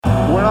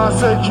I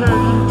say, can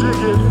you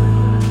dig it?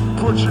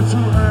 Put your two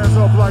hands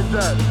up like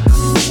that.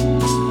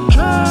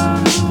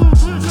 Can you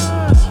dig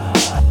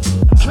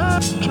it?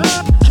 Can.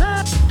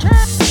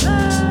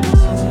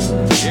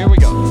 Here we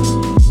go.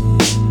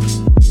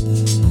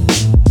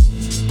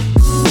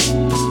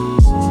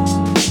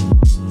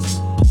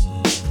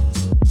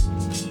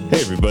 Hey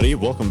everybody,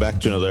 welcome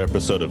back to another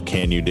episode of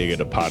Can You Dig It,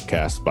 a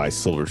podcast by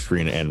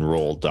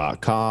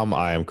silverscreenandroll.com.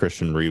 I am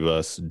Christian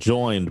Rivas,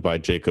 joined by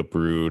Jacob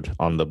Rude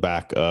on the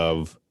back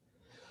of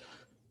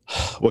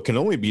what can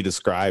only be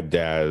described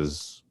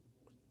as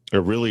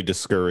a really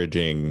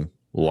discouraging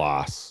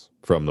loss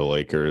from the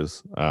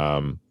Lakers.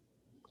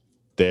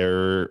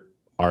 There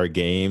are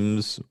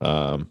games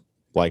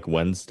like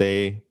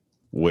Wednesday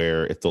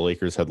where if the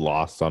Lakers had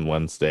lost on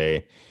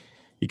Wednesday,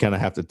 you kind of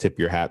have to tip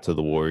your hat to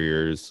the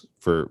Warriors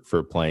for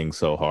playing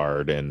so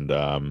hard and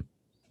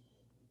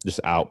just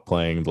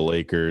outplaying the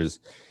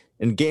Lakers.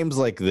 In games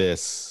like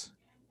this,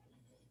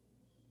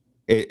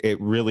 it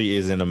really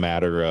isn't a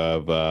matter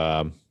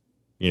of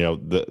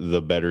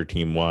the better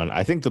team won.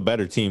 I think the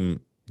better team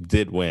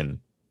did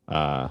win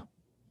on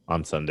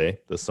Sunday,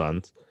 the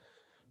Suns,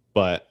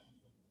 but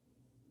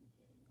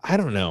I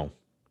don't know.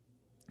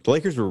 The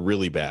Lakers were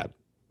really bad,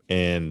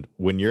 and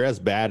when you're as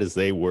bad as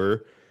they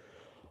were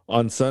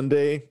on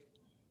Sunday,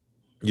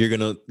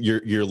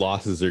 your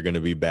losses are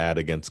gonna be bad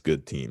against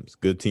good teams.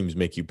 Good teams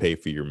make you pay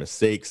for your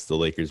mistakes. The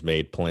Lakers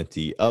made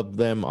plenty of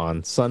them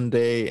on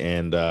Sunday,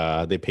 and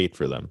they paid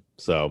for them.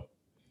 So,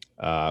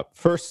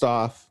 first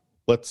off,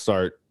 let's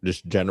start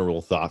just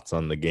general thoughts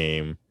on the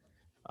game.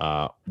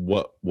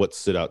 What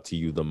stood out to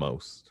you the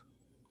most?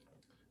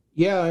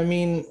 Yeah, I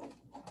mean,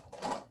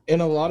 in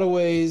a lot of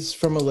ways,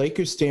 from a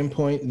Lakers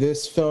standpoint,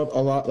 this felt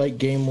a lot like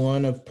Game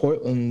 1 of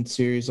Portland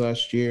series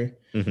last year.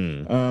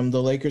 Mm-hmm.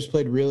 The Lakers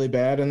played really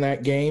bad in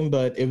that game,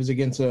 but it was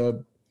against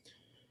with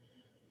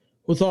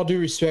all due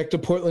respect, a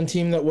Portland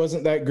team that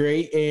wasn't that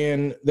great,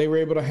 and they were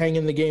able to hang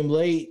in the game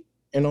late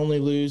and only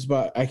lose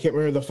by, I can't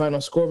remember the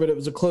final score, but it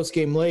was a close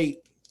game late.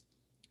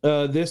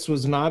 This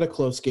was not a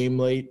close game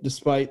late,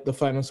 despite the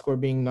final score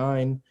being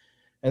 9.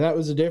 And that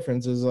was the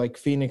difference, is like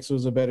Phoenix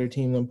was a better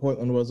team than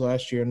Portland was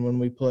last year, and when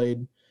we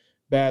played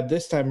bad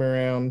this time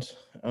around,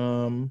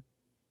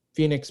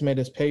 Phoenix made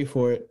us pay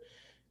for it.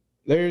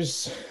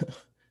 There's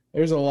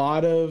a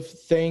lot of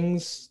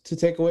things to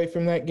take away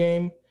from that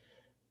game.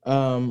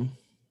 I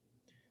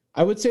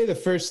would say the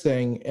first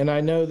thing, and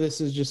I know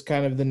this is just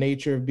kind of the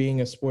nature of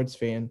being a sports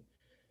fan,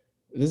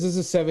 this is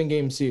a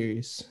 7-game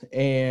series,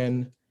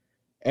 and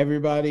every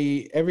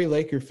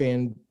Laker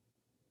fan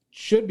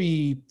should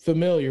be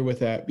familiar with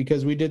that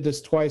because we did this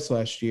twice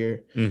last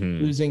year,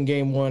 Mm-hmm. losing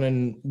game 1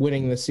 and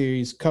winning the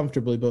series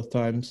comfortably both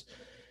times.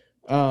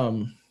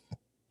 But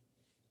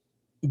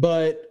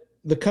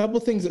the couple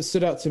things that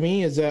stood out to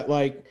me is that,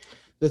 like,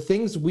 the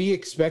things we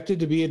expected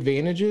to be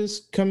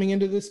advantages coming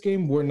into this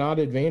game were not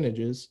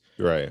advantages.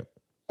 Right.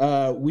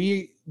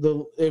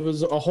 It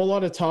was a whole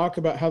lot of talk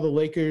about how the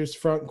Lakers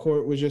front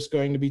court was just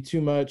going to be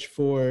too much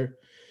for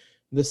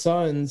the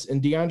Suns,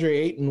 and DeAndre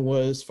Ayton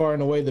was far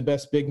and away the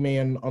best big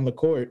man on the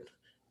court.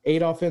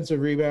 8 offensive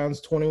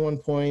rebounds, 21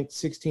 points,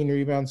 16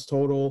 rebounds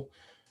total.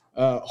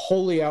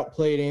 Wholly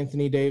outplayed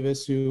Anthony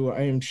Davis, who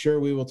I am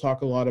sure we will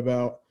talk a lot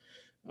about.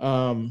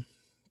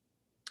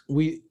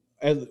 We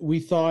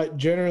thought,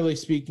 generally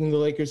speaking, the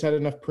Lakers had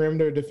enough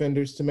perimeter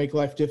defenders to make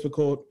life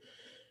difficult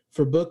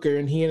for Booker,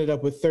 and he ended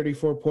up with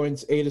 34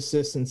 points, 8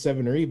 assists, and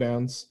 7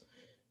 rebounds.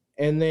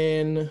 And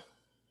then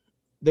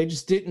they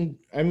just didn't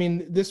 – I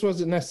mean, this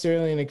wasn't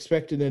necessarily an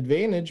expected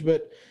advantage,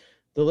 but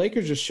the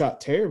Lakers just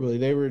shot terribly.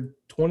 They were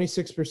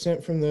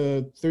 26% from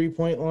the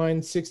three-point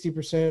line,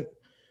 60%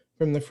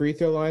 from the free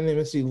throw line. They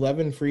missed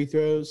 11 free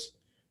throws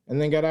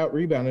and then got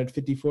out-rebounded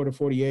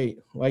 54-48.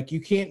 Like, you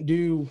can't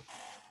do –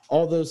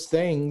 all those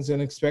things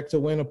and expect to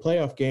win a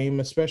playoff game,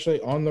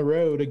 especially on the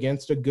road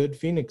against a good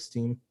Phoenix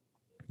team.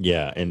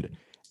 Yeah, and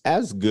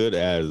as good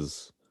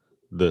as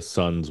the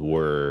Suns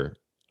were,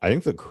 I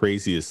think the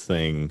craziest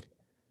thing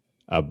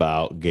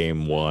about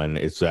game 1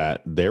 is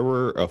that there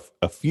were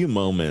a few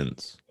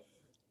moments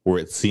where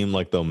it seemed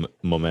like the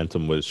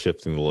momentum was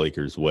shifting the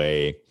Lakers'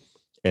 way,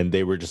 and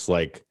they were just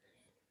like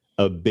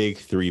a big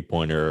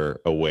three-pointer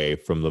away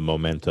from the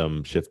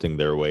momentum shifting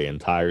their way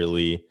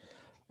entirely.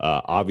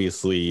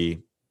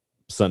 Obviously,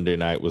 Sunday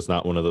night was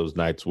not one of those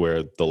nights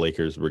where the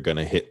Lakers were going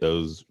to hit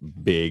those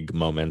big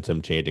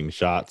momentum-changing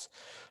shots.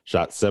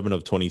 Shot 7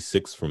 of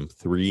 26 from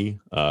 3.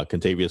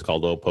 Kentavious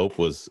Caldwell-Pope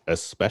was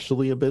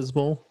especially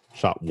abysmal.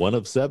 Shot 1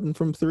 of 7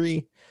 from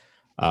 3.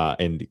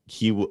 And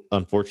he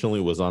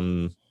unfortunately was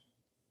on,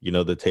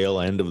 the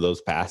tail end of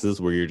those passes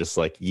where you're just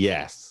like,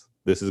 yes,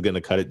 this is going to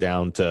cut it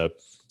down to,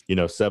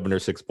 7 or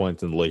 6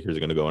 points and the Lakers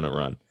are going to go on a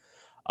run.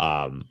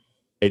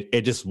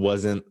 It just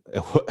wasn't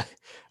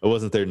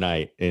their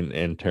night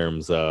in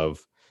terms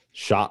of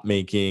shot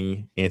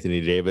making.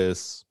 Anthony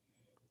Davis,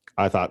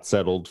 I thought,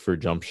 settled for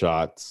jump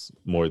shots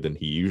more than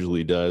he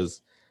usually does.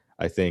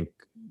 I think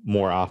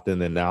more often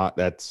than not,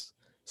 that's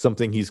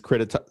something he's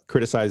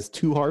criticized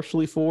too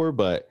harshly for.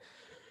 But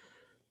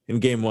in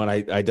game one,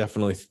 I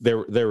definitely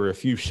there were a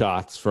few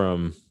shots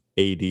from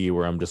AD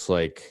where I'm just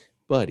like,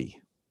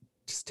 buddy,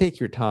 just take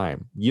your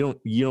time. You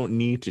don't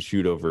need to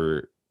shoot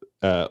over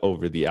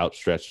the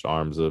outstretched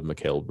arms of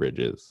Mikal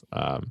Bridges.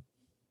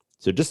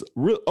 So just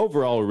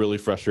overall a really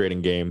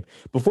frustrating game.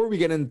 Before we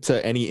get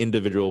into any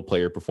individual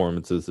player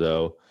performances,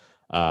 though,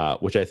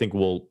 which I think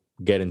we'll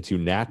get into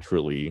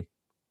naturally,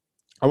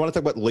 I want to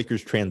talk about the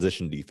Lakers'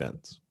 transition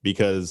defense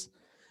because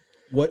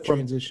What from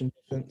transition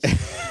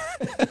defense?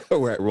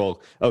 right,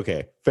 well,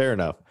 okay, fair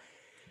enough.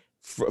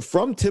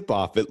 From tip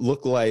off, it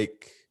looked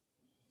like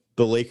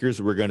the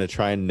Lakers were going to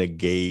try and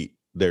negate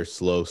their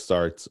slow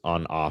starts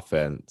on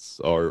offense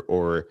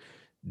or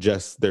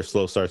just their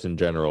slow starts in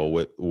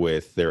general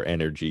with their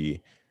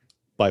energy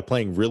by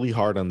playing really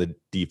hard on the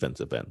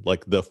defensive end.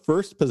 Like the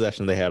first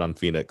possession they had on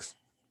Phoenix,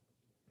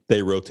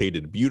 they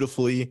rotated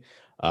beautifully.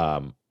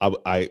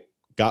 I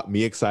got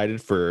me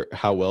excited for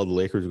how well the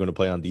Lakers were going to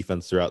play on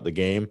defense throughout the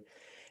game.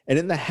 And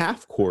in the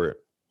half court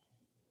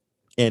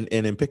and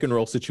in pick and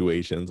roll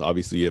situations,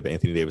 obviously you have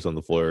Anthony Davis on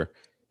the floor.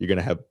 You're going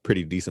to have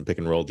pretty decent pick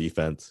and roll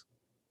defense.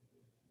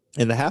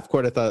 In the half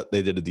court, I thought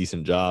they did a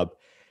decent job.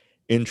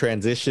 In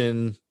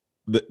transition,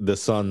 the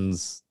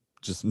Suns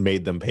just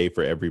made them pay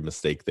for every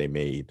mistake they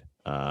made.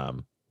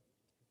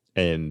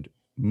 And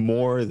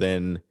more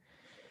than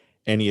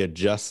any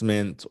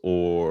adjustment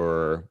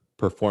or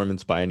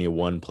performance by any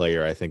one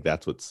player, I think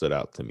that's what stood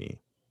out to me.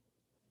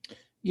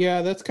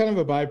 Yeah, that's kind of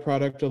a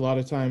byproduct a lot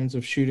of times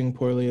of shooting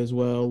poorly as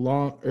well.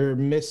 Long or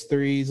missed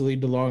threes lead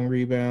to long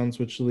rebounds,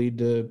 which lead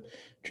to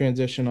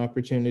transition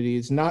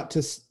opportunities. Not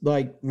to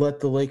like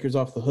let the Lakers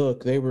off the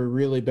hook. They were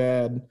really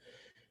bad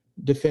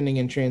defending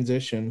in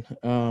transition.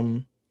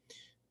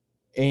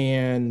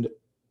 And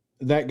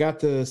that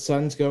got the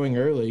Suns going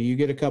early. You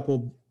get a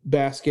couple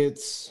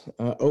baskets,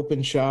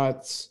 open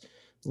shots,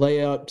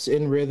 layups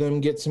in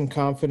rhythm, get some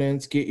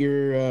confidence, get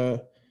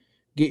your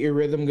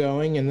rhythm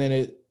going, and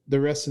then the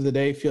rest of the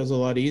day feels a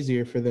lot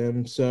easier for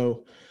them.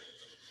 So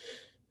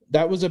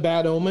that was a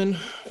bad omen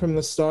from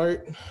the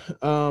start.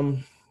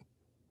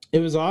 It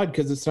was odd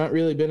because it's not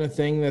really been a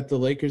thing that the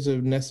Lakers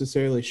have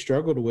necessarily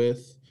struggled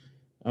with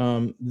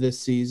this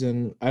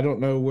season. I don't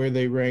know where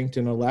they ranked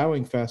in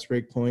allowing fast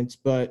break points,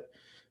 but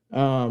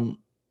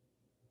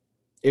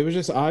it was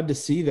just odd to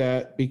see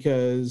that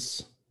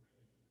because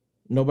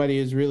nobody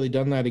has really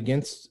done that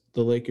against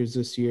the Lakers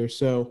this year.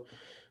 So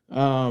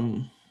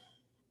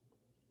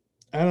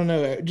I don't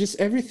know. Just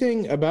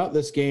everything about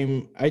this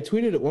game. I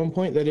tweeted at one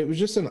point that it was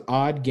just an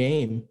odd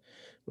game.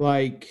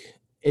 Like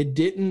it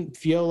didn't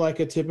feel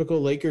like a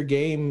typical Laker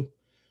game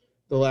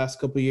the last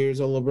couple of years,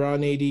 a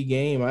LeBron AD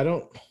game. I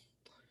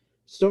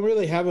just don't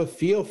really have a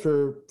feel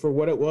for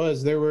what it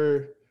was. There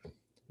were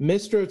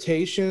missed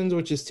rotations,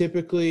 which is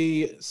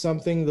typically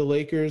something the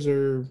Lakers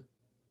are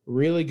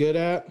really good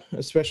at,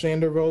 especially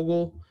under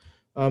Vogel.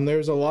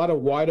 There's a lot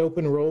of wide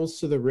open rolls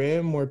to the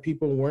rim where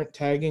people weren't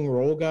tagging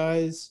roll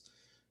guys.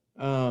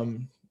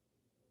 LeBron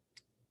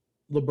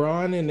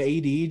and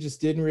AD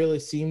just didn't really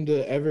seem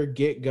to ever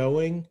get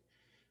going.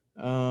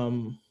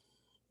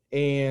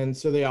 And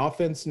so the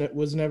offense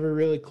was never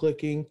really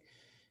clicking.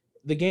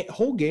 The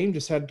whole game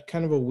just had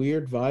kind of a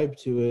weird vibe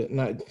to it.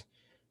 And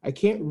I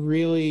can't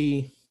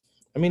really,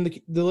 I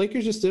mean, the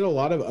Lakers just did a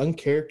lot of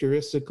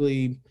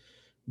uncharacteristically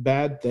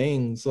bad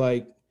things,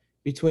 like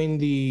between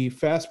the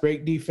fast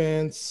break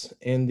defense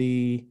and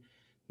the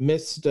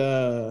missed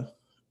or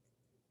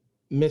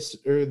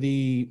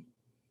the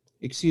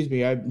excuse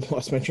me, I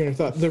lost my train of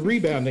thought. The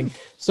rebounding.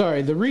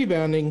 Sorry, the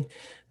rebounding.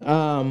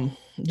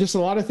 Just a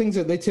lot of things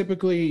that they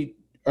typically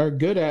are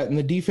good at, and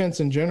the defense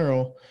in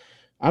general.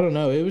 I don't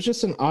know. It was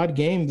just an odd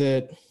game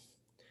that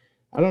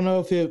I don't know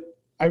if it.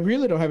 I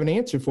really don't have an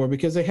answer for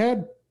because they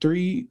had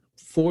 3-4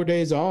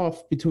 days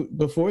off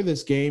before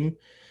this game,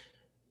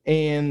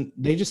 and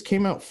they just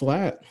came out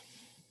flat.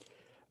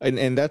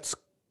 And that's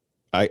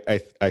I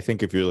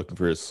think if you're looking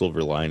for a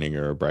silver lining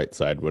or a bright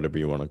side, whatever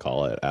you want to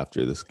call it,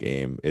 after this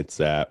game, it's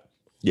that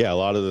a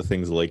lot of the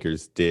things the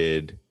Lakers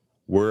did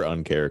were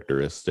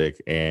uncharacteristic,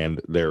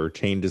 and there are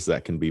changes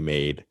that can be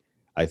made,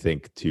 I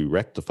think, to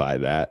rectify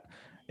that.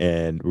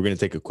 And we're going to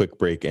take a quick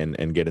break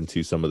and get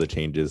into some of the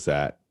changes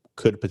that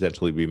could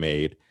potentially be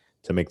made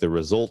to make the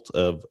result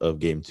of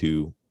game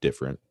 2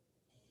 different.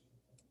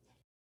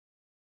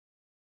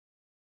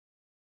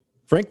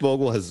 Frank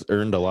Vogel has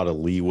earned a lot of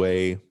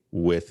leeway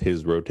with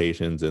his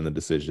rotations and the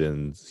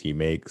decisions he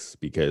makes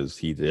because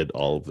he did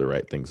all of the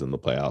right things in the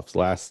playoffs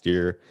last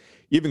year.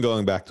 Even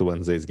going back to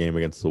Wednesday's game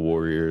against the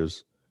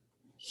Warriors,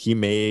 he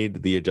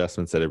made the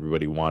adjustments that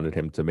everybody wanted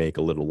him to make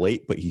a little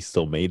late, but he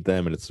still made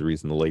them, and it's the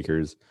reason the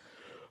Lakers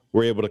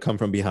were able to come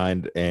from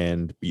behind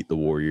and beat the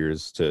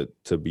Warriors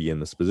to be in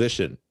this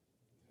position.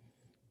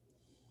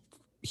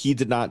 He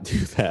did not do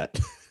that,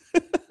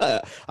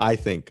 I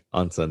think,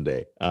 on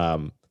Sunday.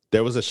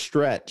 There was a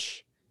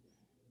stretch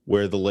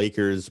where the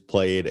Lakers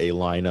played a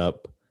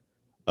lineup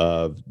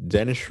of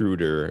Dennis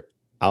Schroeder,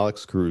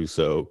 Alex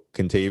Caruso,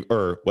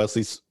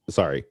 Wesley.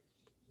 Sorry,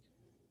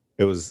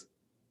 it was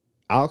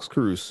Alex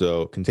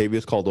Caruso,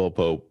 Contavious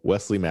Caldwell-Pope,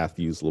 Wesley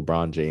Matthews,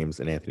 LeBron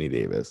James, and Anthony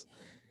Davis.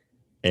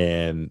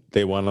 And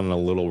they went on a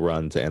little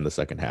run to end the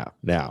second half.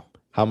 Now,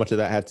 how much of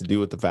that had to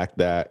do with the fact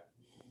that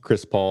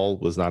Chris Paul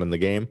was not in the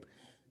game?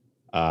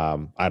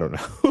 I don't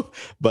know,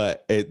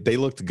 but they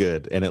looked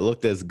good, and it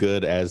looked as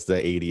good as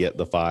the 80 at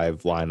the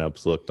 5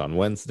 lineups looked on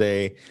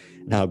Wednesday,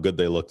 and how good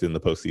they looked in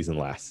the postseason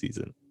last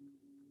season.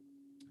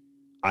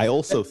 I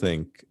also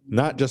think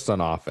not just on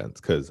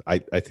offense, because I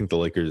think the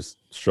Lakers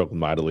struggled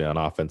mightily on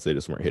offense. They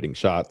just weren't hitting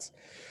shots.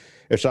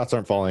 If shots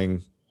aren't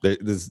falling,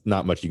 there's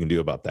not much you can do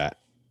about that.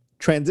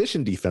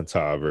 Transition defense,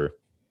 however,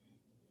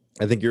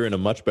 I think you're in a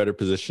much better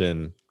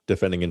position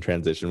defending in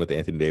transition with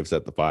Anthony Davis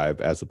at the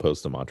 5 as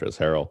opposed to Montrezl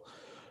Harrell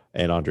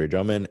and Andre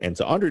Drummond. And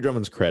to Andre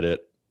Drummond's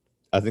credit,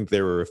 I think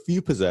there were a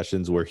few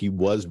possessions where he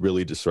was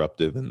really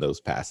disruptive in those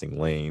passing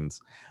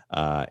lanes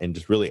and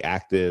just really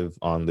active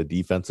on the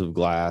defensive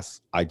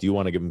glass. I do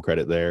want to give him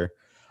credit there.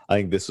 I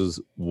think this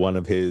was one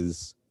of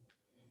his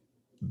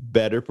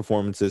better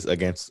performances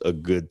against a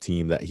good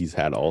team that he's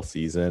had all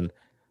season.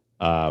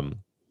 My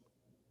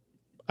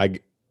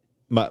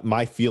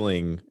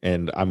feeling,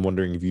 and I'm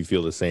wondering if you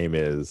feel the same,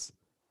 is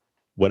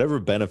whatever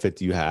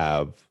benefit you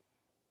have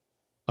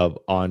of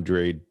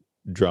Andre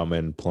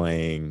Drummond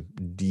playing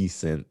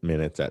decent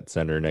minutes at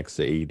center next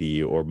to AD,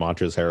 or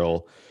Montrezl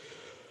Harrell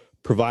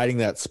providing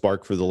that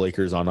spark for the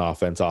Lakers on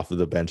offense off of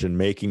the bench and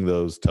making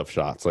those tough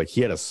shots. Like, he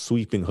had a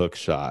sweeping hook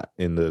shot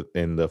in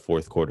the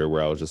fourth quarter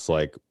where I was just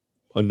like,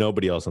 oh,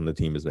 nobody else on the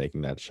team is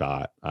making that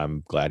shot.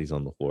 I'm glad he's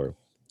on the floor.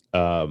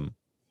 I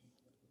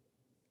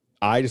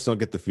just don't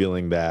get the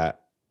feeling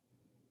that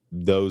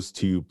those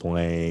two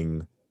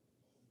playing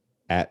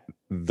at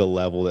the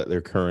level that they're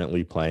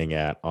currently playing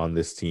at on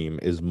this team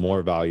is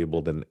more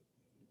valuable than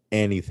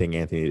anything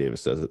Anthony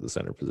Davis does at the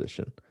center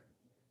position.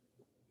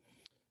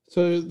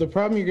 So the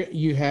problem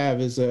you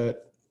have is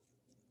that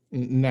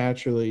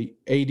naturally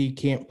AD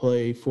can't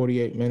play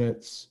 48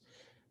 minutes,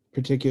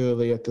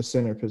 particularly at the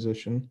center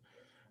position.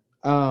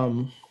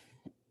 So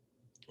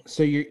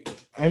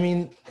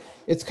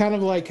it's kind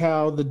of like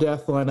how the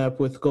death lineup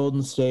with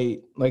Golden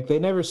State, like they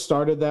never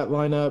started that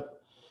lineup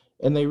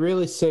and they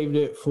really saved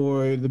it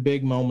for the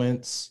big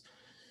moments.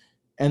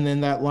 And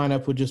then that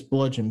lineup would just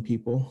bludgeon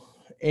people.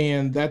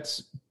 And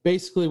that's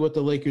basically what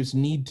the Lakers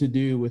need to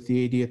do with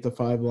the AD at the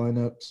 5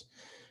 lineups.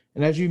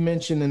 And as you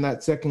mentioned, in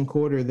that second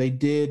quarter, they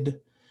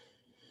did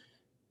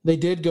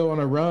go on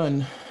a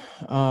run.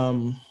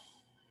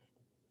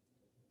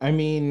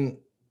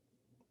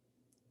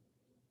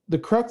 The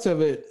crux of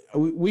it,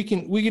 we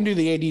can do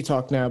the AD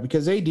talk now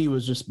because AD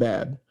was just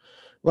bad.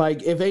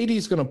 Like, if AD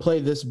is going to play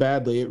this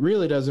badly, it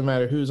really doesn't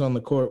matter who's on the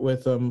court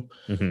with him,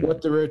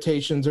 what the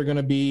rotations are going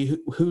to be,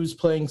 who's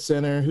playing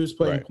center, who's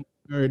playing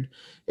guard.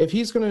 If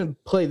he's going to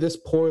play this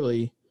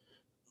poorly,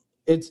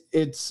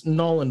 it's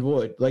null and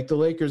void. Like, the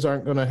Lakers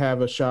aren't going to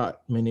have a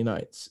shot many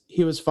nights.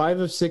 He was 5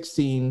 of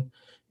 16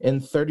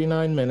 in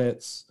 39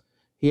 minutes.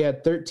 He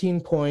had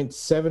 13 points,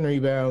 7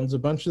 rebounds. A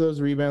bunch of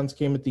those rebounds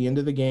came at the end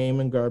of the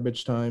game in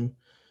garbage time.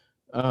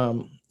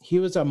 He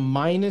was a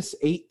minus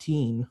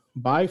 18,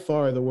 by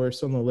far the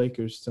worst on the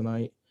Lakers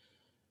tonight.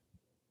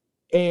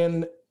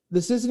 And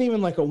this isn't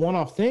even like a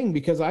one-off thing,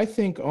 because I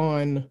think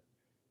when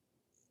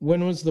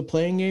was the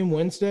playing game?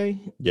 Wednesday?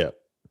 Yeah.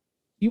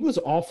 He was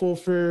awful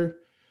for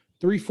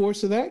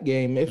 3/4 of that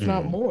game, if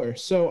not more.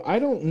 So I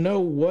don't know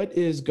what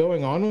is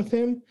going on with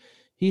him.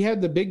 He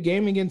had the big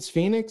game against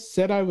Phoenix,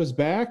 said I was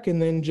back,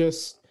 and then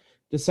just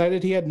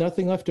decided he had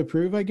nothing left to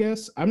prove, I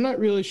guess. I'm not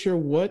really sure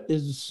what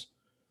is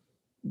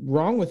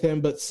wrong with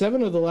him, but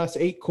 7 of the last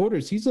 8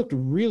 quarters, he's looked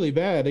really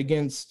bad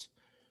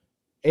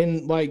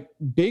in like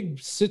big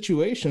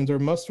situations or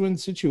must-win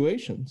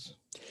situations.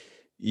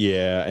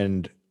 Yeah,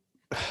 and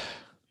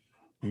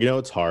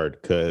it's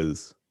hard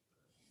because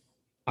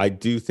I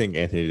do think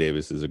Anthony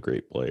Davis is a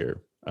great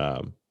player.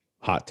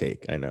 Hot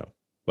take, I know.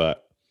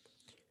 But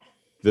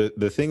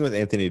the thing with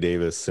Anthony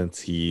Davis,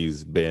 since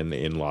he's been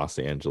in Los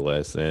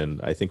Angeles,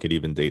 and I think it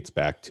even dates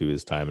back to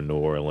his time in New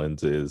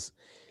Orleans, is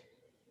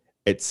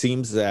it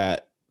seems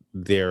that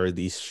there are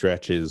these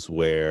stretches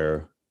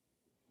where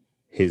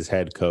his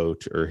head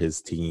coach or his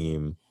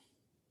team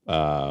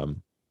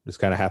just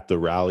kind of have to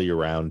rally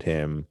around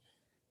him.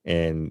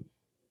 And,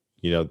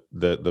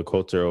 the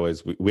quotes are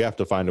always, we have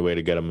to find a way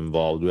to get him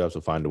involved. We have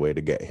to find a way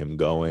to get him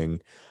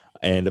going.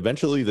 And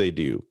eventually they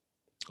do.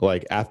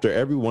 Like, after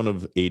every one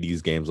of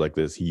AD's games like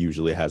this, he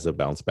usually has a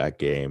bounce back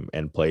game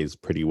and plays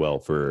pretty well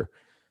for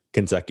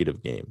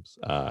consecutive games.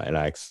 And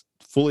I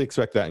fully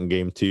expect that in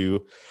game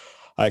 2.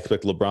 I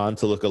expect LeBron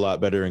to look a lot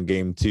better in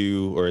game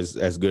 2, or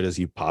as good as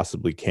he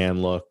possibly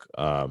can look.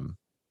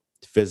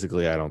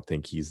 Physically, I don't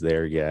think he's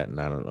there yet, and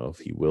I don't know if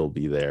he will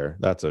be there.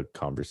 That's a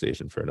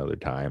conversation for another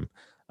time.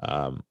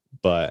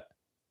 But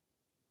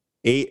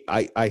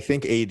I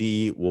think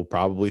AD will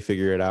probably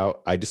figure it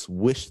out. I just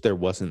wish there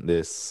wasn't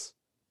this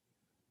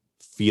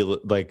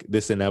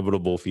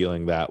inevitable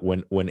feeling that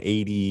when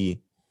AD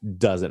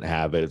doesn't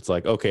have it, it's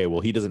like, okay, well,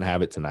 he doesn't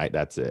have it tonight.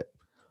 That's it.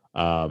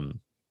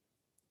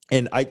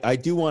 And I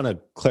do want to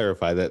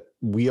clarify that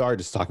we are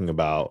just talking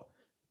about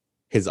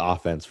his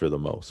offense for the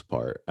most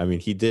part. I mean,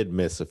 he did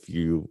miss a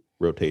few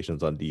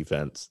rotations on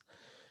defense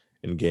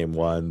in game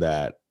one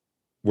that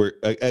we're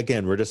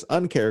just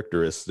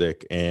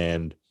uncharacteristic.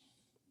 And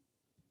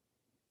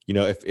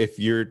if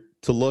you're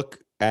to look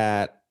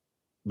at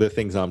the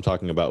things I'm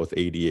talking about with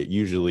AD, it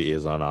usually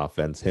is on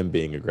offense, him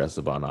being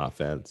aggressive on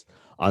offense.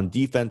 On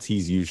defense,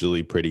 he's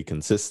usually pretty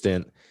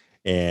consistent.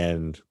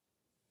 And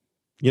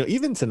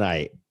even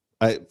tonight,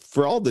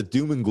 for all the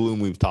doom and gloom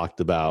we've talked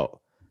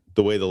about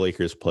the way the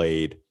Lakers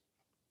played,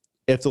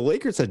 if the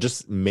Lakers had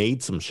just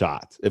made some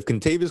shots, if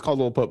Kentavious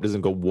Caldwell-Pope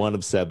doesn't go 1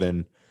 of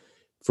 7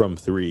 from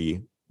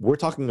 3, we're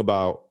talking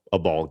about a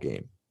ball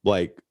game,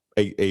 like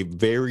a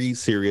very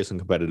serious and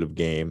competitive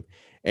game.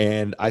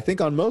 And I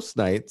think on most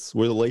nights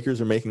where the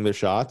Lakers are making their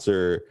shots,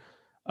 or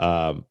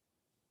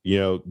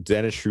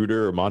Dennis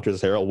Schroeder or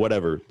Montrezl Harrell,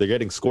 whatever, they're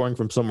getting scoring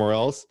from somewhere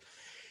else,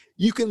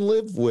 you can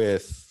live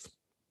with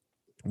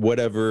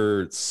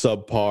whatever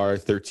subpar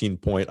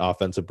 13-point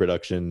offensive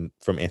production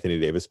from Anthony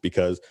Davis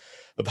because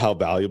of how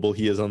valuable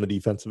he is on the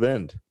defensive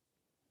end.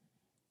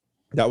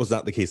 That was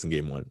not the case in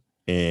game one.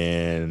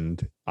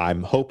 And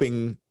I'm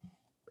hoping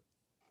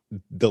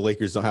the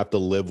Lakers don't have to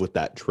live with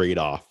that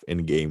trade-off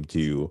in game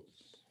two.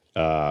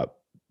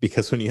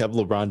 Because when you have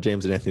LeBron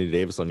James and Anthony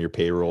Davis on your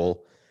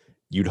payroll,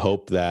 you'd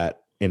hope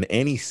that in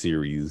any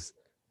series,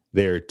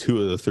 they're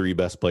two of the three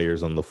best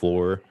players on the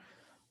floor.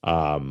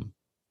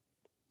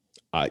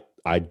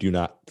 I do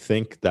not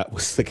think that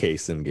was the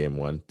case in game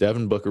one.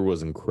 Devin Booker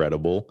was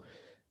incredible.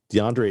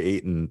 DeAndre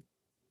Ayton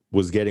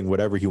was getting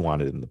whatever he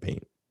wanted in the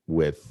paint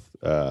with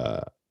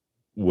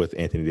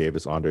Anthony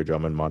Davis, Andre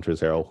Drummond,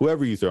 Montrezl Harrell,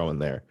 whoever you throw in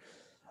there.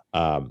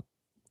 We're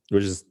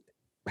just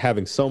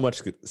having so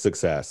much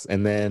success.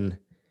 And then,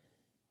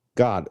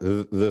 God,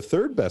 the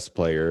third best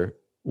player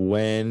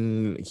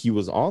when he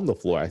was on the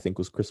floor, I think,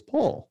 was Chris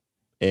Paul.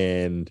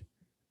 And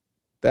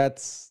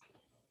that's,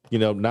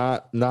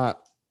 not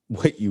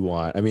what you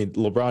want. I mean,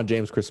 LeBron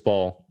James, Chris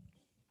Paul,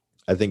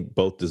 I think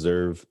both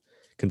deserve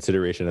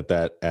consideration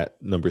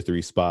at number 3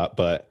 spot.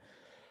 But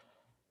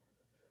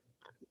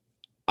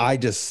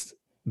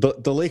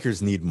the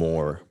Lakers need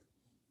more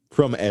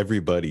from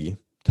everybody,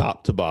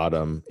 top to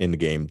bottom, in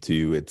game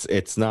two.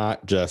 It's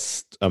not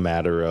just a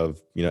matter of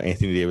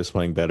Anthony Davis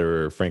playing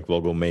better or Frank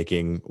Vogel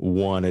making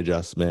one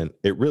adjustment.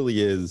 It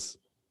really is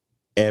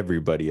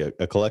everybody,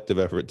 a collective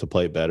effort to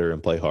play better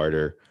and play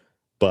harder.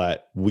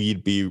 But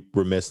we'd be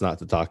remiss not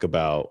to talk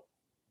about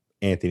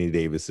Anthony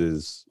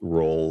Davis's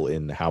role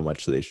in how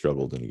much they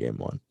struggled in game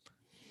one.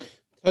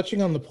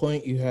 Touching on the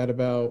point you had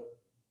about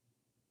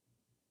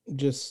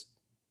just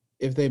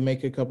if they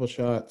make a couple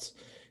shots,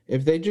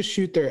 if they just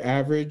shoot their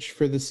average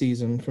for the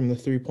season from the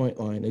 3-point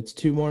line, it's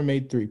 2 more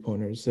made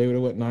 3-pointers. They would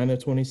have went 9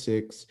 of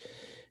 26.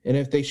 And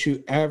if they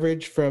shoot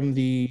average from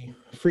the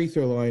free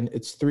throw line,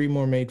 it's 3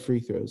 more made free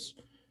throws.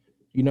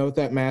 You know what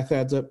that math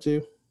adds up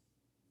to?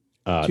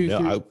 Go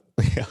ahead.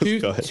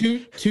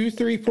 2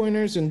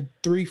 3-pointers and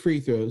 3 free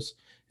throws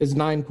is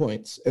 9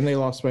 points, and they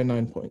lost by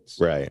 9 points.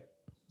 Right.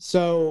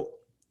 So,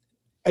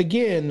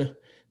 again,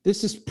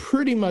 this is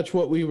pretty much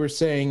what we were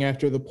saying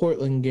after the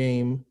Portland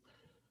game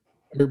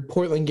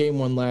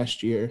one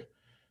last year.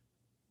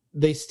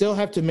 They still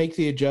have to make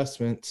the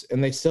adjustments,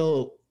 and they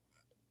still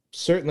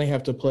certainly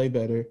have to play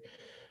better.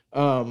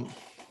 I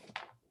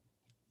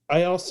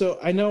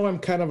know I'm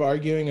kind of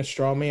arguing a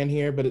straw man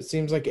here, but it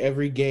seems like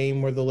every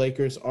game where the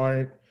Lakers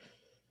aren't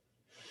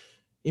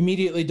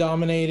immediately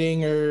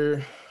dominating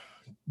or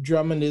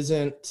Drummond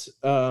isn't,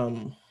 I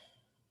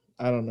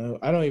don't know.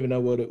 I don't even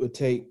know what it would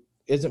take.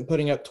 Isn't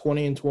putting up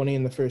 20 and 20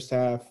 in the first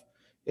half.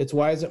 It's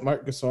why isn't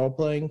Marc Gasol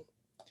playing?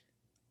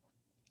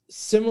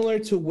 Similar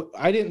to,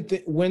 I didn't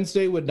think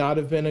Wednesday would not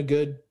have been a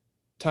good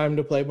time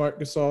to play Marc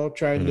Gasol,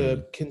 trying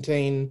to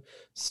contain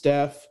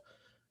Steph.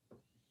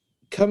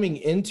 Coming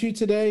into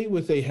today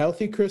with a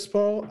healthy Chris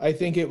Paul, I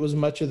think it was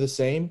much of the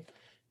same.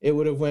 It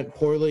would have went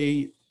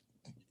poorly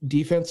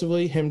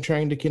defensively, him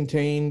trying to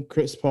contain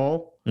Chris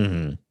Paul.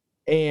 Mm-hmm.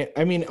 And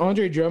I mean,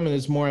 Andre Drummond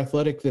is more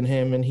athletic than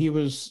him, and he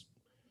was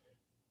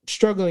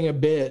struggling a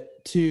bit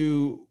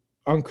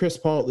on Chris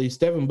Paul at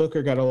least. Devin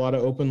Booker got a lot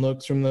of open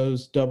looks from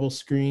those double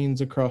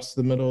screens across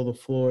the middle of the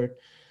floor.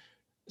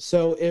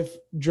 So if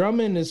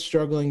Drummond is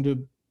struggling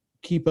to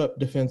keep up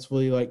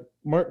defensively, like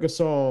Marc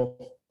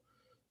Gasol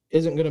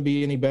isn't going to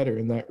be any better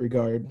in that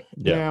regard.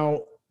 Yeah.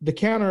 Now, the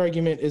counter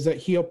argument is that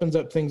he opens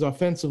up things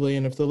offensively,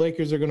 and if the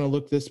Lakers are going to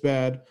look this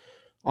bad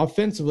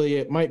offensively,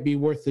 it might be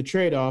worth the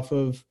trade-off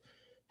of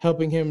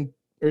helping him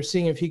or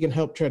seeing if he can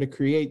help try to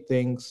create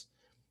things.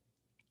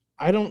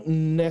 I don't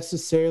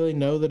necessarily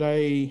know that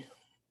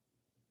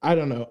I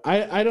don't know.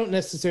 I don't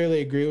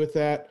necessarily agree with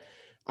that.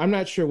 I'm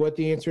not sure what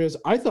the answer is.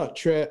 I thought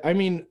I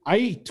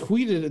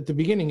tweeted at the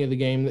beginning of the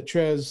game that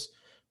Trez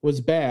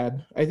was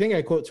bad. I think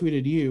I quote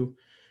tweeted you.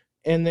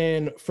 And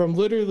then from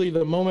literally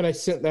the moment I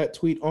sent that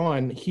tweet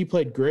on, he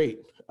played great,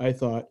 I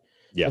thought.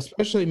 Yeah.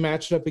 Especially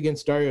matched up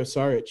against Dario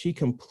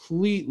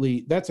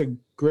Saric. That's a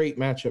great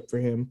matchup for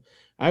him.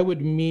 I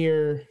would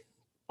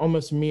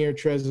almost mirror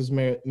Trez's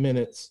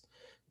minutes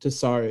to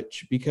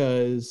Saric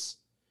because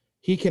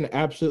he can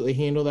absolutely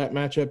handle that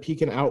matchup. He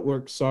can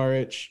outwork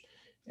Saric,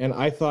 and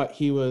I thought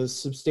he was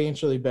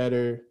substantially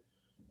better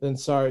than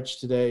Saric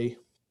today.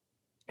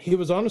 He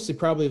was honestly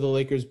probably the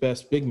Lakers'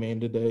 best big man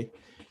today,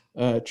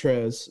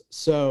 Trez.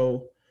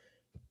 So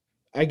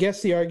I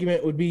guess the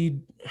argument would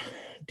be,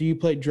 do you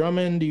play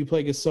Drummond? Do you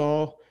play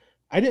Gasol?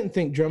 I didn't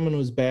think Drummond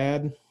was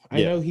bad. I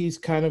Yeah. know he's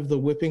kind of the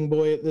whipping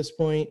boy at this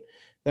point,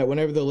 that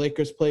whenever the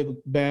Lakers play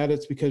bad,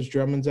 it's because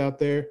Drummond's out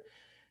there.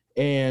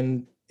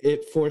 And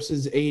it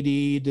forces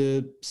AD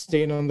to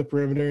stand on the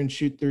perimeter and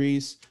shoot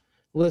threes.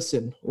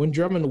 Listen, when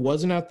Drummond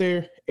wasn't out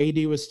there,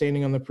 AD was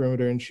standing on the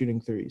perimeter and shooting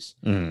threes.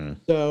 Mm.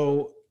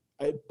 So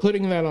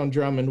putting that on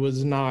Drummond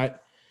was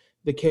not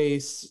the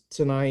case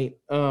tonight.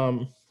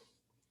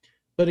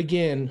 But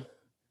again,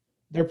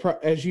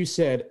 as you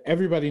said,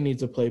 everybody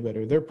needs to play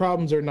better. Their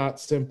problems are not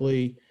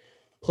simply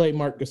play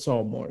Marc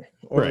Gasol more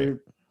or Right.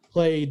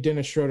 play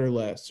Dennis Schroeder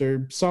less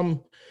or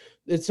some.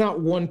 It's not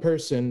one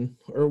person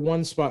or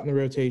one spot in the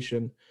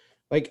rotation.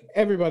 Like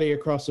everybody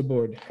across the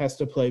board has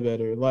to play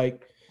better.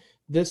 Like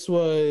this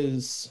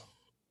was.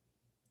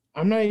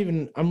 I'm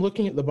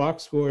looking at the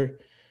box score.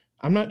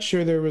 I'm not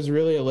sure there was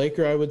really a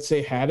Laker I would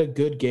say had a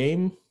good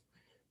game.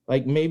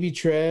 Like maybe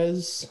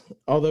Trez,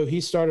 although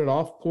he started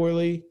off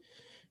poorly.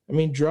 I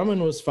mean,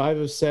 Drummond was 5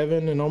 of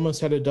 7 and almost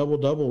had a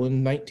double-double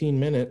in 19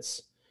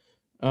 minutes.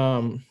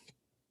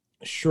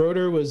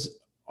 Schroeder was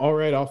all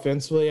right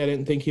offensively. I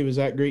didn't think he was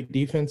that great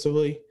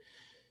defensively.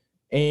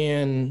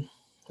 And,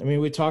 I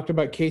mean, we talked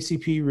about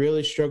KCP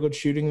really struggled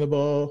shooting the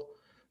ball.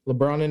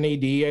 LeBron and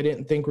AD I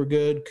didn't think were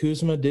good.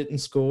 Kuzma didn't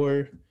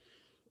score.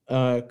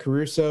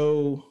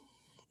 Caruso,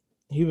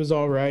 he was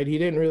all right. He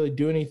didn't really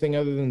do anything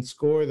other than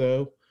score,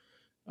 though.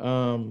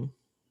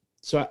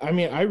 So, I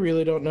mean, I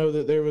really don't know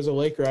that there was a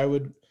Laker I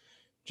would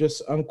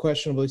just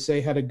unquestionably say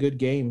had a good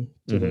game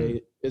today.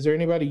 Mm-hmm. Is there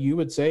anybody you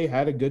would say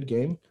had a good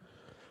game?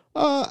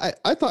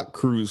 I thought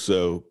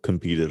Caruso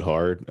competed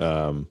hard.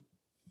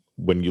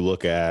 When you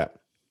look at,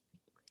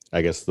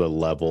 I guess, the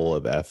level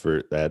of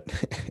effort that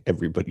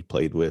everybody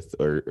played with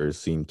or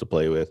seemed to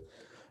play with,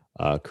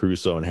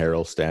 Caruso and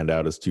Harrell stand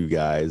out as two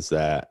guys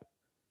that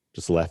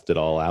just left it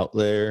all out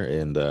there.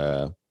 And,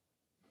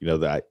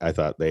 that I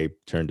thought they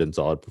turned in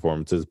solid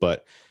performances.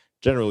 But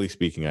generally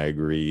speaking, I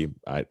agree.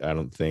 I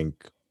don't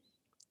think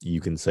you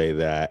can say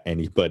that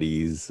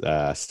anybody's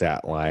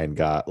stat line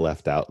got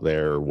left out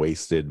there or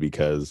wasted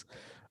because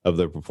of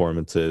the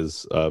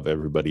performances of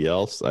everybody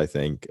else. I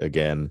think,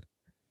 again,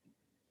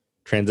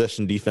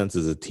 transition defense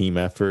is a team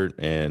effort,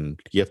 and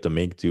you have to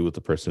make do with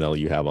the personnel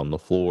you have on the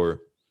floor,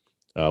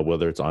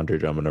 whether it's Andre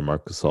Drummond or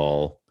Marc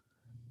Gasol.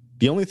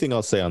 The only thing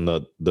I'll say on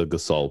the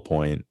Gasol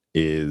point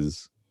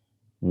is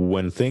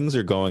when things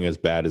are going as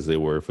bad as they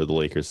were for the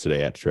Lakers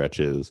today at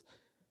stretches,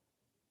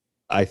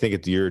 I think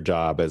it's your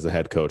job as a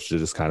head coach to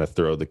just kind of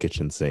throw the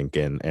kitchen sink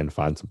and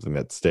find something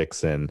that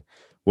sticks. And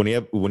when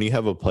you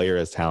have a player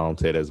as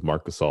talented as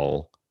Marc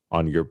Gasol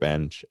on your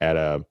bench at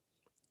a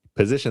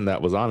position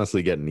that was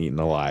honestly getting eaten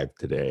alive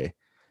today,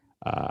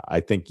 I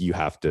think you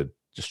have to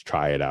just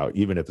try it out,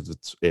 even if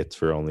it's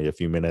for only a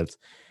few minutes.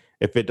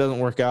 If it doesn't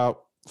work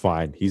out,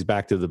 fine. He's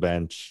back to the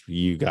bench.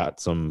 You got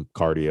some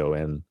cardio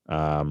in.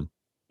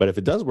 But if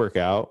it does work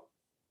out,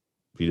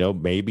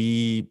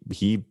 maybe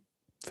he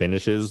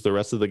finishes the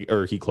rest of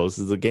or he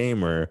closes the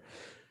game, or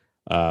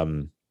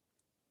I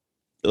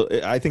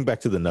think back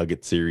to the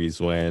Nuggets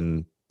series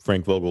when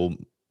Frank Vogel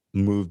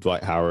moved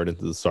Dwight Howard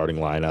into the starting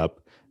lineup.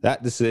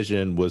 That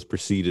decision was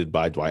preceded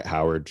by Dwight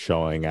Howard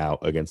showing out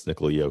against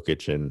Nikola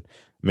Jokic and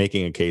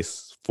making a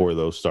case for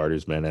those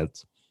starters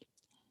minutes.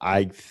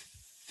 I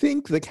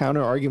think the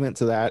counter argument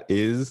to that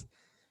is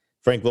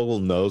Frank Vogel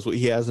knows what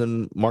he has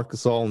in Marc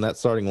Gasol in that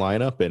starting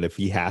lineup, and if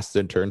he has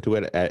to turn to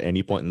it at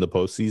any point in the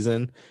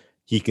postseason,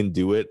 he can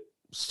do it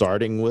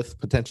starting with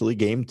potentially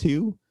game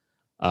 2.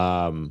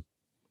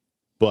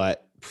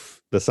 But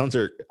the Suns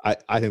are,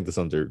 I think the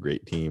Suns are a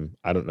great team.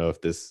 I don't know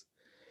if this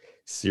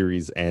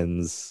series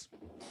ends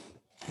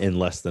in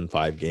less than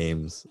 5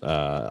 games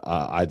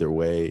either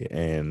way.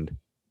 And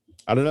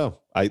I don't know.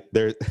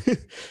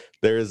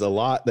 There is a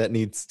lot that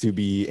needs to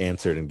be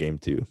answered in game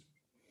 2.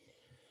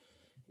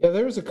 Yeah,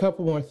 there was a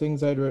couple more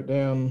things I'd wrote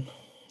down.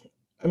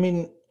 I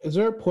mean, is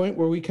there a point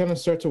where we kind of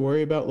start to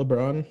worry about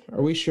LeBron?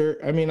 Are we sure?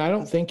 I mean, I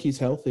don't think he's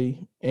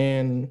healthy.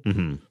 And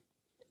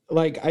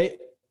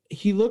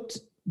he looked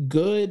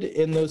good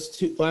in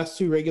those last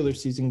two regular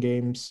season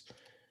games.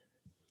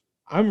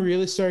 I'm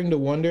really starting to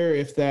wonder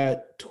if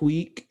that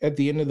tweak at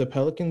the end of the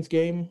Pelicans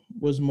game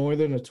was more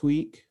than a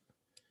tweak.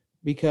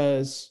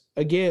 Because,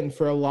 again,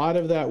 for a lot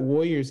of that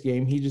Warriors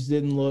game, he just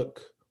didn't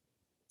look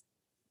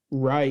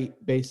right,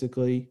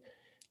 basically.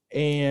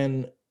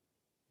 And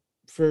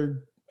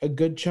for a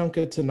good chunk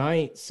of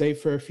tonight, save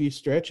for a few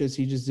stretches,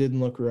 he just didn't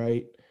look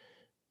right.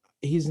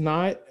 He's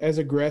not as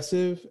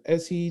aggressive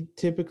as he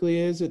typically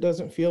is, it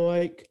doesn't feel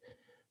like.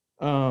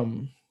 I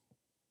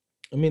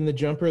mean, the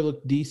jumper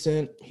looked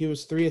decent. He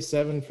was 3 of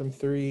 7 from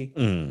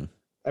 3.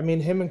 I mean,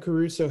 him and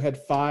Caruso had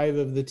 5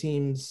 of the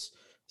team's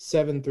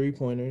 7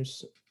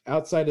 3-pointers.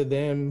 outside of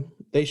them,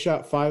 they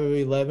shot 5 of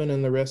 11,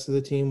 and the rest of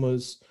the team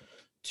was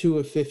 2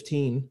 of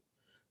 15.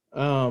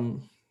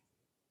 Um,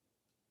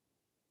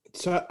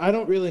 so I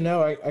don't really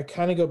know. I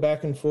kind of go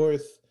back and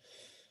forth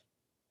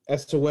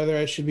as to whether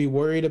I should be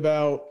worried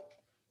about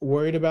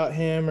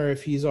him or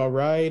if he's all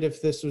right,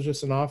 if this was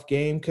just an off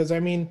game. Because I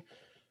mean,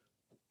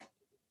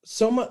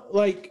 so much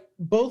like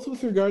both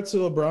with regards to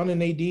LeBron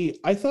and AD,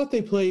 I thought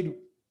they played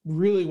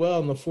really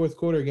well in the fourth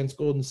quarter against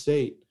Golden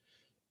State,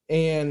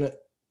 and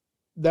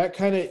that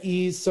kind of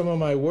eased some of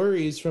my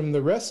worries from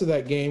the rest of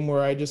that game,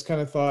 where I just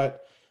kind of thought,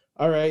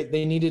 all right,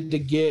 they needed to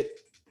get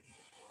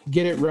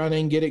it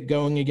running, get it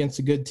going against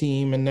a good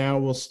team, and now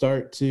we'll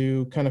start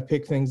to kind of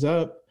pick things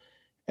up.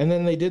 And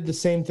then they did the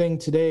same thing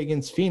today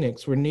against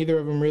Phoenix, where neither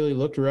of them really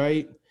looked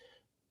right.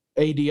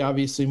 AD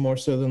obviously more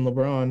so than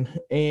LeBron,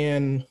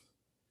 and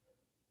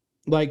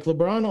like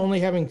LeBron only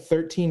having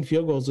 13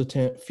 field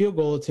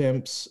goal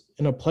attempts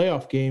in a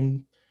playoff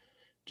game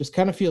just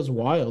kind of feels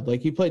wild.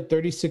 Like he played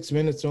 36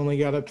 minutes and only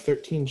got up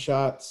 13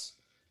 shots.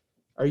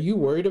 Are you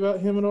worried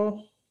about him at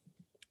all?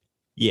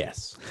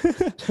 Yes,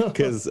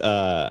 because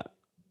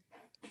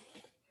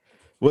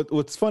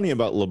what's funny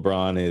about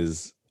LeBron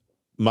is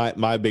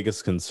my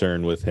biggest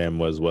concern with him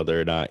was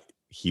whether or not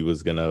he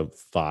was gonna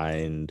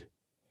find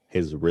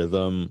his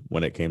rhythm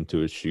when it came to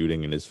his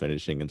shooting and his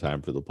finishing in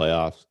time for the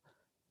playoffs.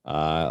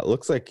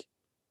 Looks like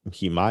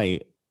he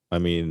might. I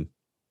mean,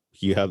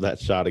 you have that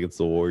shot against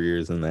the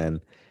Warriors and then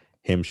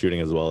him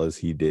shooting as well as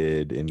he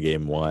did in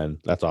game one.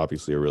 That's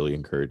obviously a really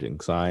encouraging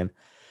sign.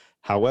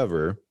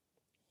 However,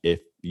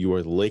 if you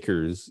are the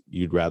Lakers,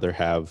 you'd rather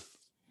have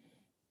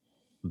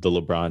the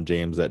LeBron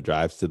James that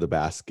drives to the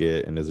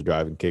basket and is a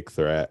driving kick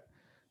threat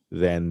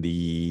than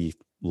the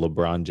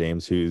LeBron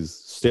James who's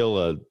still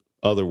a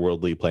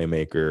otherworldly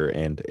playmaker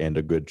and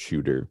a good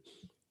shooter.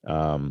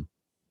 Um,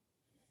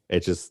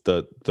 it's just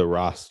the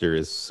roster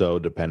is so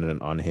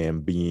dependent on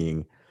him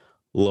being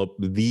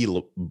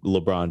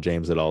LeBron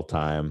James at all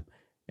time,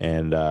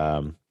 and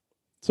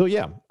so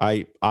yeah,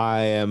 I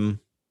am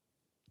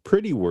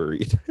pretty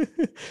worried.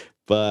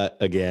 But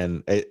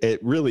again, it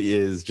really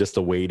is just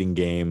a waiting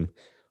game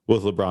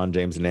with LeBron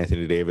James and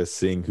Anthony Davis,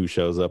 seeing who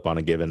shows up on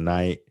a given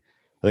night.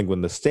 I think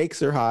when the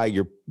stakes are high,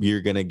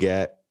 you're gonna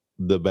get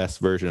the best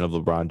version of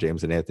LeBron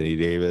James and Anthony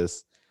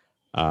Davis.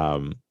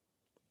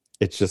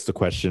 It's just a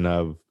question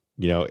of,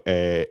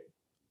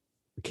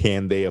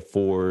 can they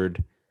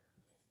afford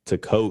to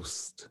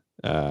coast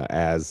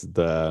as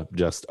the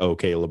just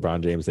okay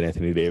LeBron James and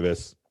Anthony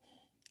Davis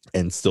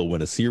and still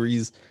win a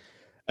series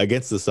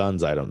against the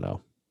Suns? I don't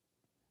know.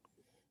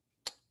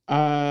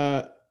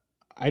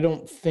 I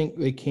don't think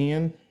they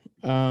can.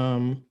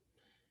 I'm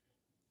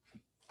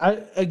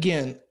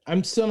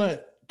still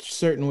not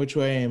certain which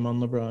way I am on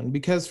LeBron,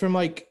 because from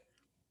like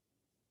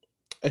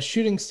a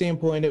shooting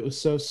standpoint, it was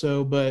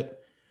so, but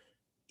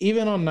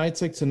even on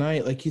nights like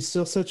tonight, like he's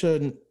still such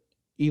an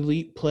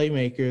elite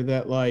playmaker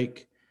that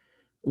like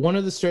one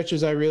of the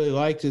stretches I really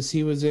liked is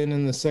he was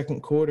in the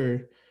second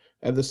quarter,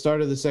 at the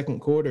start of the second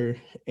quarter,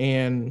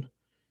 and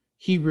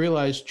he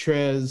realized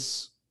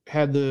Trez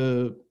had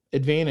the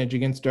advantage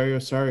against Dario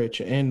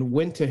Saric and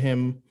went to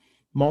him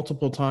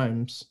multiple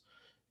times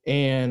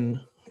and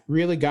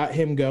really got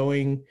him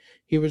going.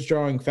 He was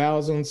drawing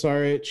fouls on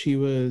Saric. He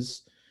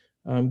was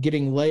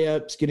getting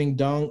layups, getting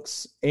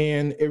dunks,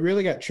 and it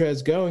really got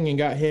Trez going and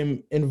got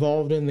him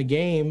involved in the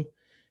game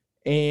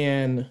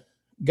and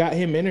got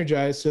him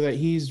energized so that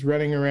he's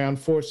running around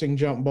forcing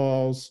jump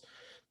balls,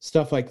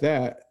 stuff like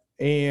that.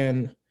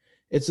 And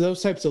it's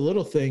those types of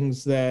little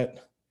things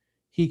that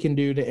he can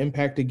do to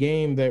impact a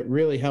game that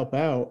really help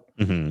out.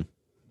 Mm-hmm.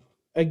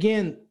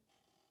 Again,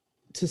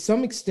 to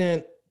some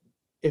extent,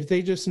 if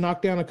they just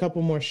knock down a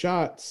couple more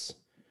shots,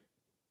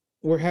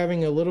 we're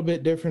having a little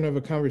bit different of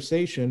a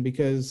conversation,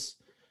 because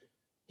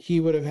he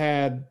would have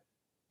had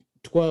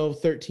 12,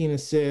 13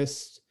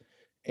 assists,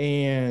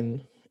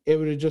 and it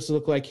would have just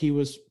looked like he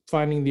was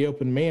finding the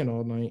open man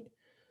all night.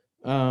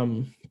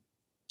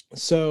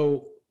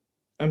 So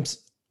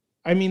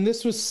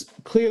this was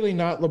clearly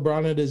not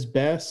LeBron at his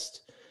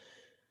best.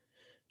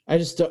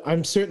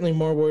 I'm certainly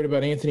more worried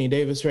about Anthony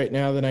Davis right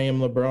now than I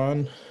am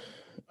LeBron.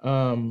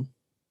 I'm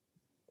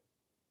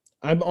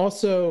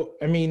also,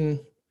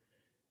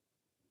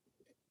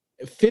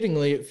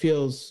 fittingly, it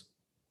feels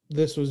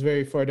this was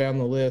very far down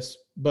the list,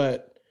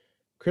 but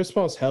Chris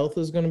Paul's health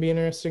is going to be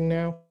interesting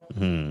now.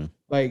 Mm-hmm.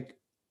 Like,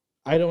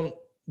 the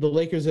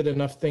Lakers did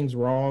enough things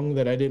wrong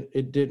that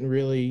it didn't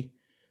really,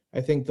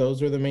 I think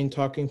those are the main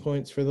talking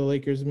points for the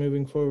Lakers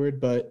moving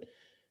forward, but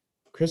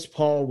Chris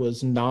Paul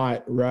was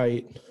not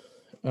right.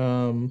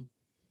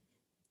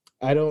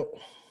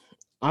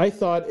 I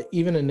thought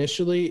even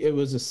initially it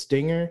was a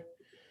stinger,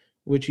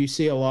 which you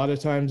see a lot of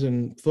times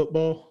in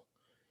football.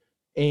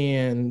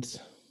 And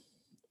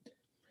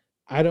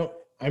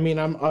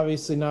I'm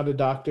obviously not a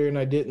doctor, and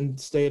I didn't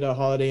stay at a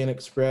Holiday Inn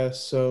Express,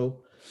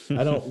 so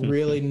I don't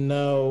really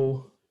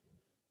know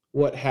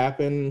what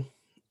happened.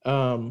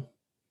 But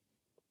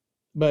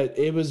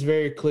it was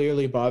very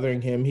clearly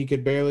bothering him. He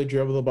could barely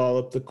dribble the ball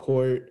up the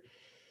court.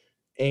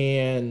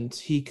 and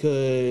he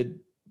could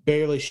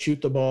barely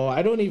shoot the ball.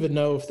 I don't even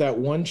know if that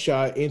one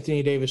shot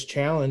Anthony Davis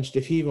challenged,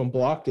 if he even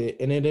blocked it,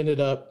 and it ended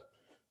up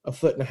a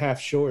foot and a half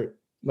short.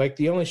 Like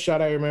the only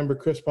shot I remember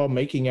Chris Paul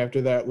making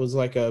after that was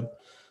like a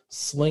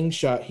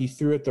slingshot he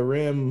threw at the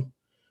rim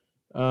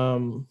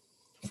from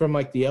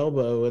like the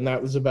elbow, and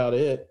that was about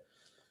it.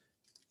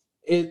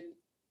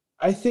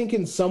 I think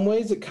in some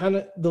ways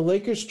the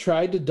Lakers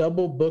tried to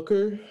double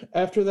Booker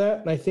after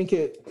that, and I think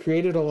it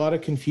created a lot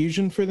of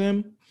confusion for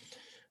them.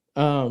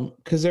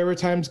 Because there were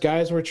times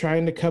guys were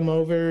trying to come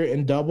over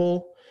and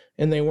double,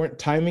 and they weren't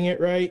timing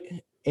it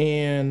right,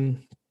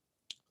 and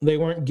they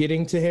weren't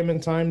getting to him in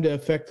time to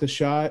affect the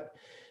shot.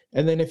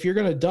 And then if you're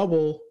going to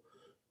double,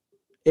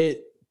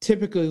 it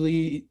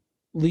typically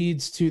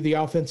leads to the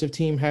offensive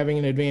team having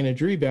an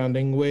advantage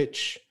rebounding,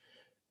 which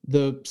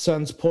the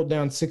Suns pulled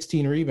down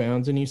 16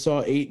 rebounds, and you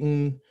saw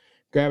Ayton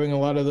grabbing a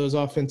lot of those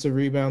offensive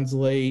rebounds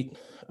late.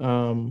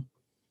 I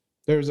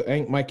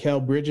think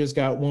Mikal Bridges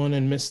got one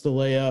and missed the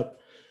layup.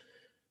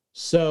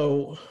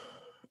 So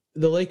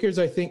the Lakers,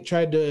 I think,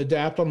 tried to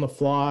adapt on the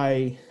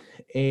fly,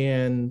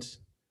 and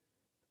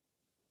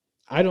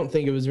I don't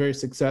think it was very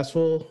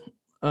successful.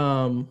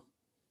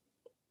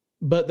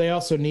 But they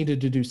also needed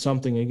to do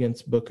something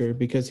against Booker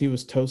because he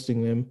was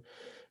toasting them.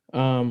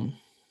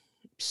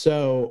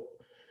 So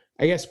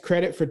I guess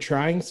credit for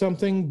trying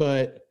something,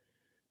 but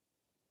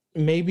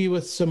maybe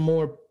with some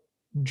more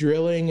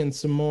drilling and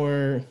some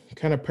more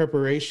kind of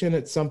preparation,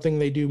 it's something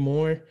they do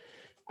more.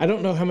 I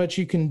don't know how much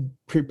you can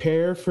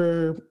prepare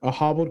for a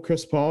hobbled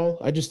Chris Paul.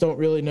 I just don't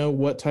really know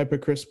what type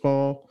of Chris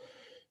Paul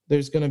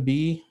there's going to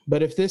be.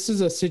 But if this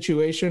is a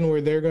situation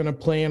where they're going to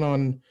plan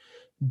on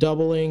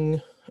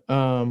doubling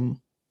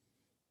Devin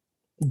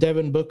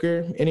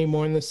Booker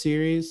anymore in the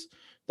series,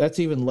 that's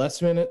even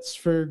less minutes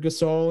for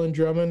Gasol and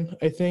Drummond,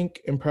 I think,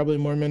 and probably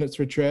more minutes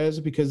for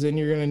Trez, because then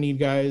you're going to need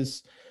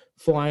guys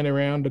flying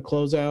around to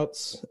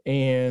closeouts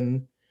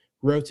and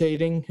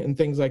rotating and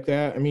things like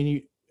that. I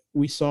mean,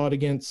 we saw it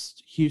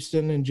against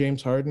Houston and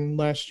James Harden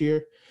last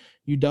year.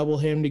 You double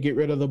him to get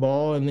rid of the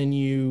ball, and then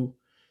you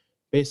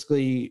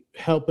basically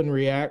help and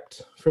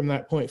react from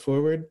that point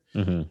forward.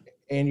 Mm-hmm.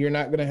 And you're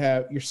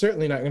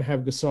certainly not going to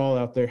have Gasol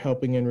out there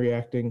helping and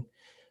reacting.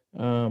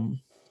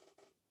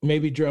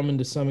 Maybe Drummond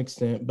to some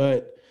extent,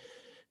 but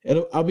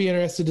I'll be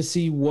interested to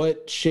see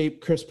what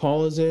shape Chris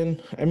Paul is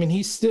in. I mean,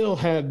 he still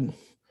had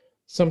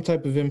some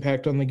type of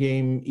impact on the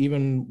game,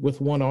 even with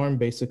one arm,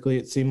 basically,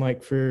 it seemed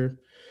like, for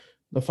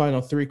the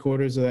final 3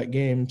 quarters of that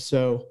game.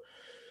 So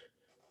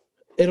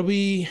it'll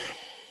be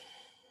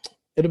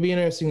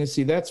interesting to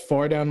see. That's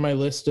far down my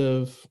list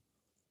of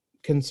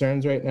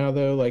concerns right now,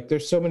 though. Like,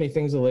 there's so many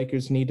things the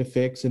Lakers need to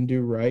fix and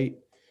do right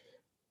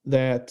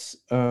that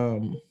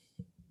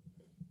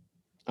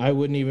I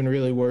wouldn't even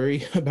really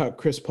worry about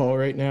Chris Paul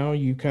right now.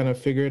 You kind of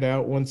figure it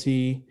out once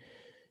he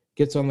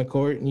gets on the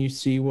court and you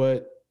see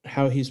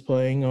how he's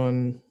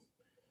playing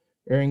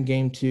in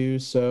game 2.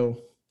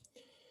 So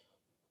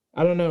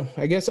I don't know.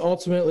 I guess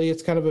ultimately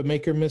it's kind of a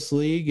make or miss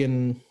league,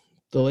 and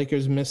the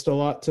Lakers missed a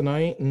lot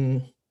tonight.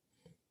 And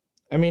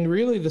I mean,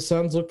 really, the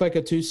Suns looked like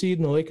a 2 seed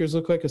and the Lakers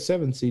look like a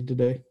 7 seed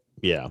today.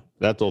 Yeah,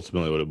 that's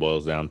ultimately what it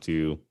boils down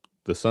to.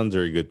 The Suns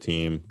are a good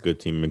team. Good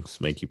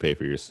teams make you pay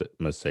for your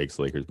mistakes.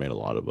 Lakers made a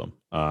lot of them.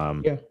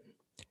 Yeah.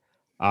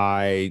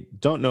 I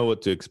don't know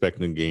what to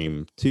expect in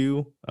game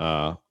 2.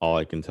 All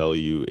I can tell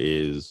you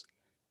is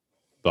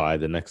by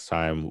the next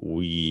time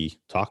we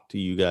talk to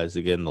you guys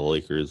again, the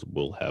Lakers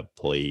will have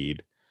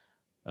played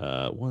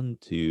 1,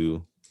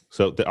 2.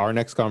 So our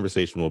next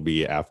conversation will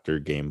be after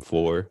game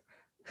 4.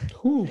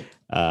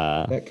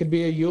 That could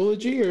be a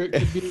eulogy, or it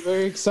could be a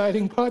very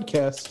exciting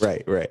podcast.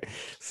 Right.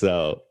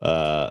 So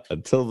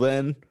until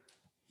then,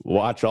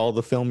 watch all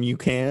the film you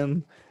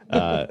can.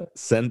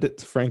 Send it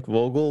to Frank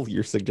Vogel,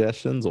 your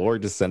suggestions, or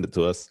just send it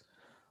to us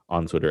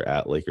on Twitter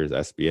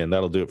 @LakersSBN.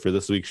 That'll do it for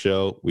this week's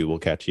show. We will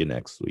catch you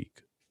next week.